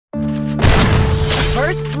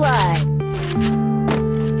First blood.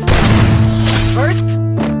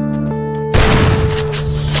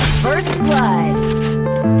 First blood.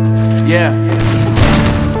 Yeah.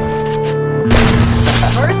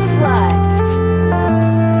 First blood.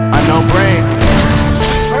 I know brain.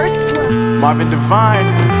 First blood. Marvin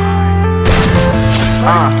Divine.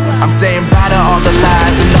 I'm saying bye to all the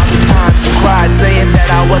lies and all the times you cried, saying that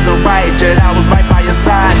I wasn't right, yet I was right by your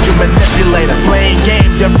side. You manipulator, playing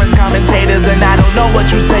games, your friends commentators, and I don't know what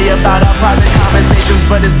you say about our private conversations,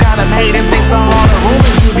 but it's got them hating thanks to all the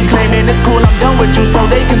rumors you be claiming. It's cool, I'm done with you, so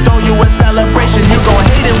they can throw you a celebration. You gon'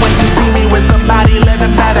 hate it when you see me with somebody